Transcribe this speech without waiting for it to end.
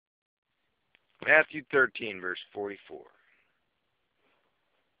Matthew 13, verse 44.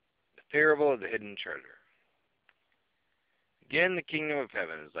 The parable of the hidden treasure. Again, the kingdom of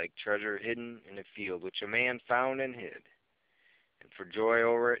heaven is like treasure hidden in a field, which a man found and hid. And for joy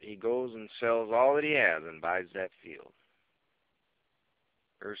over it, he goes and sells all that he has and buys that field.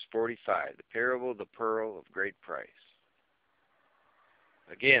 Verse 45, the parable of the pearl of great price.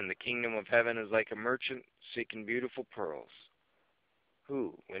 Again, the kingdom of heaven is like a merchant seeking beautiful pearls,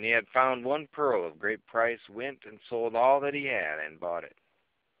 who, when he had found one pearl of great price, went and sold all that he had and bought it.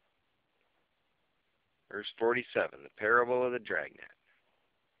 Verse 47, the parable of the dragnet.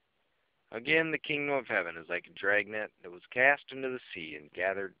 Again, the kingdom of heaven is like a dragnet that was cast into the sea and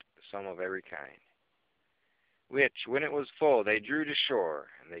gathered some of every kind, which, when it was full, they drew to shore,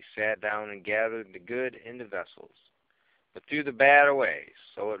 and they sat down and gathered the good into vessels, but threw the bad away.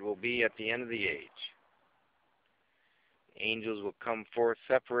 So it will be at the end of the age. Angels will come forth,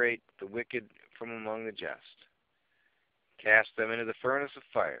 separate the wicked from among the just, cast them into the furnace of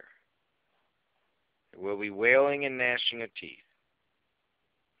fire. There will be wailing and gnashing of teeth.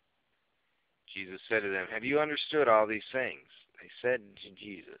 Jesus said to them, "Have you understood all these things?" They said to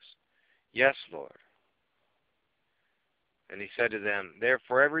Jesus, "Yes, Lord." And he said to them,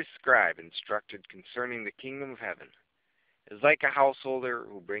 "Therefore every scribe instructed concerning the kingdom of heaven is like a householder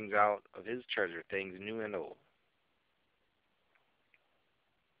who brings out of his treasure things new and old."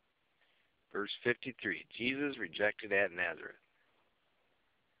 Verse 53, Jesus rejected at Nazareth.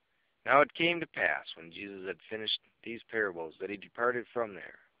 Now it came to pass, when Jesus had finished these parables, that he departed from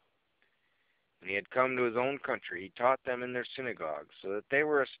there. When he had come to his own country, he taught them in their synagogues, so that they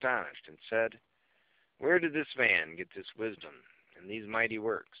were astonished, and said, "Where did this man get this wisdom and these mighty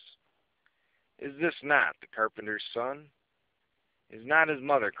works? Is this not the carpenter's son? Is not his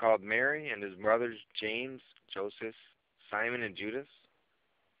mother called Mary, and his brothers James, Joseph, Simon, and Judas?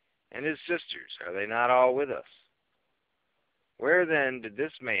 And his sisters, are they not all with us? Where then did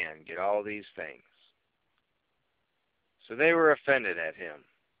this man get all these things?" So they were offended at him.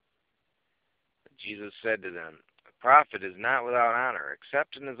 But Jesus said to them, "A prophet is not without honor,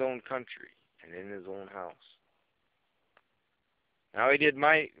 except in his own country and in his own house." Now he did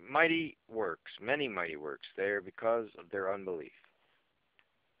many mighty works there because of their unbelief.